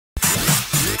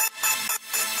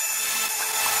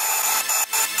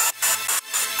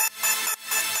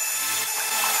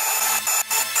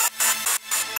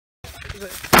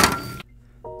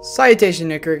Salutation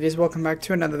Nickergies, welcome back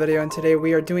to another video, and today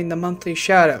we are doing the monthly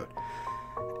shoutout.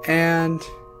 And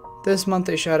this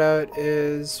monthly shoutout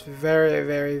is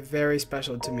very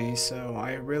special to me, so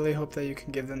I really hope that you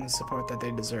can give them the support that they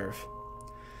deserve.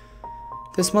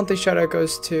 This monthly shoutout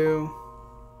goes to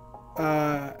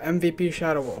MVP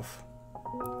ShadowWolf,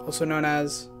 also known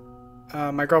as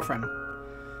my girlfriend,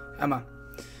 Emma.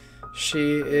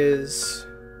 She is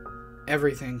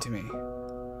everything to me.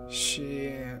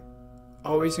 She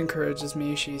always encourages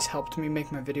me. She's helped me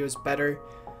make my videos better.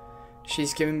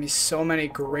 She's given me so many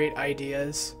great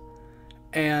ideas,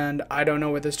 and I don't know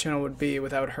where this channel would be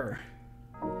without her.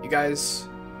 You guys,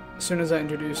 as soon as I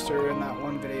introduced her in that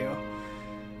one video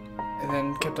and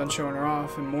then kept on showing her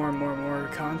off and more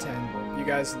content, you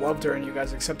guys loved her and you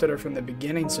guys accepted her from the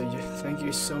beginning, so thank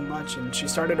you so much. And she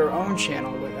started her own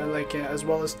channel with, as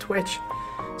well as Twitch,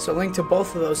 so link to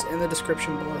both of those in the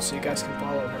description below so you guys can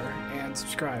follow her and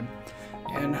subscribe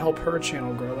and help her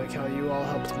channel grow like how you all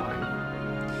helped mine.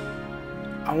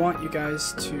 I want you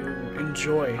guys to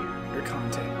enjoy your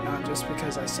content, not just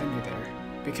because I send you there,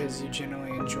 because you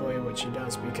genuinely enjoy what she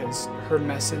does, because her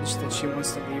message that she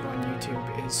wants to leave on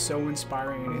YouTube is so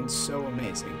inspiring and so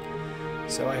amazing.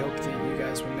 So I hope that you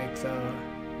guys will make the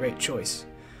right choice.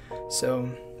 So,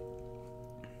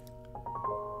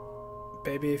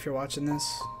 baby, if you're watching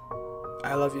this,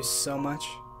 I love you so much.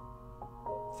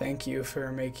 Thank you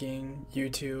for making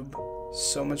YouTube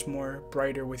so much more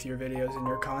brighter with your videos and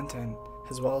your content,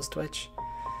 as well as Twitch.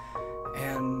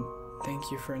 And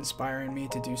thank you for inspiring me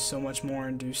to do so much more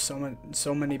and do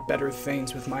so many better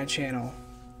things with my channel,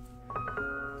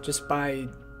 just by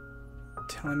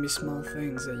telling me small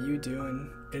things that you do,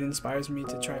 and it inspires me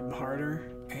to try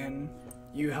harder, and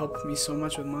you helped me so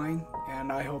much with mine,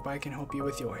 and I hope I can help you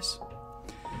with yours.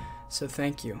 So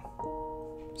thank you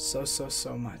so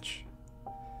much.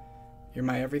 You're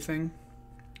my everything,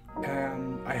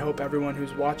 and I hope everyone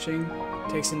who's watching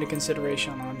takes into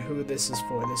consideration on who this is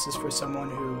for. This is for someone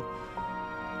who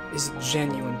is a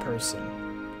genuine person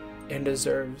and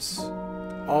deserves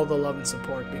all the love and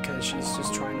support, because she's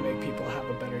just trying to make people have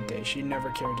a better day. She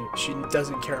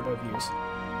doesn't care about views.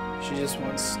 She just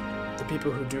wants the people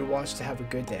who do watch to have a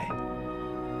good day.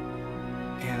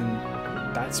 And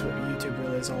that's what YouTube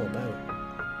really is all about.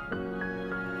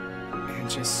 And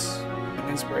she's an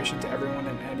inspiration to everyone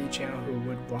in any channel who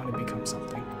would want to become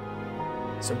something.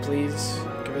 So please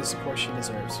give her the support she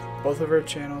deserves. Both of her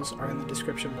channels are in the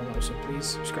description below, so please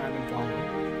subscribe and follow.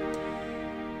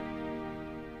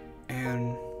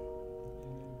 And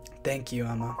thank you,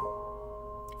 Emma,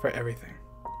 for everything.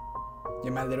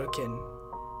 You're my little kitten.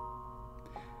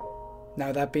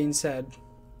 Now, that being said,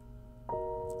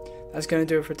 that's gonna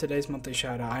do it for today's monthly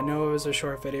shoutout. I know it was a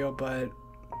short video, but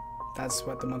that's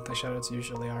what the monthly shoutouts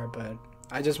usually are. But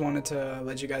I just wanted to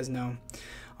let you guys know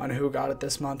on who got it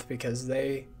this month, because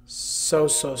they so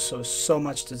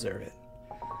much deserve it.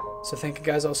 So thank you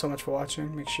guys all so much for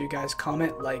watching. Make sure you guys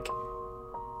comment, like,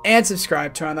 and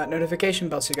subscribe. Turn on that notification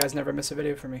bell so you guys never miss a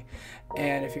video from me.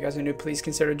 And if you guys are new, please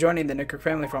consider joining the Nicker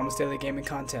family for almost daily gaming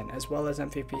content, as well as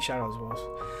MVP shoutouts.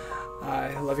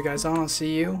 I love you guys all. I'll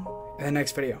see you in the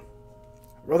next video.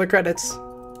 Roll the credits.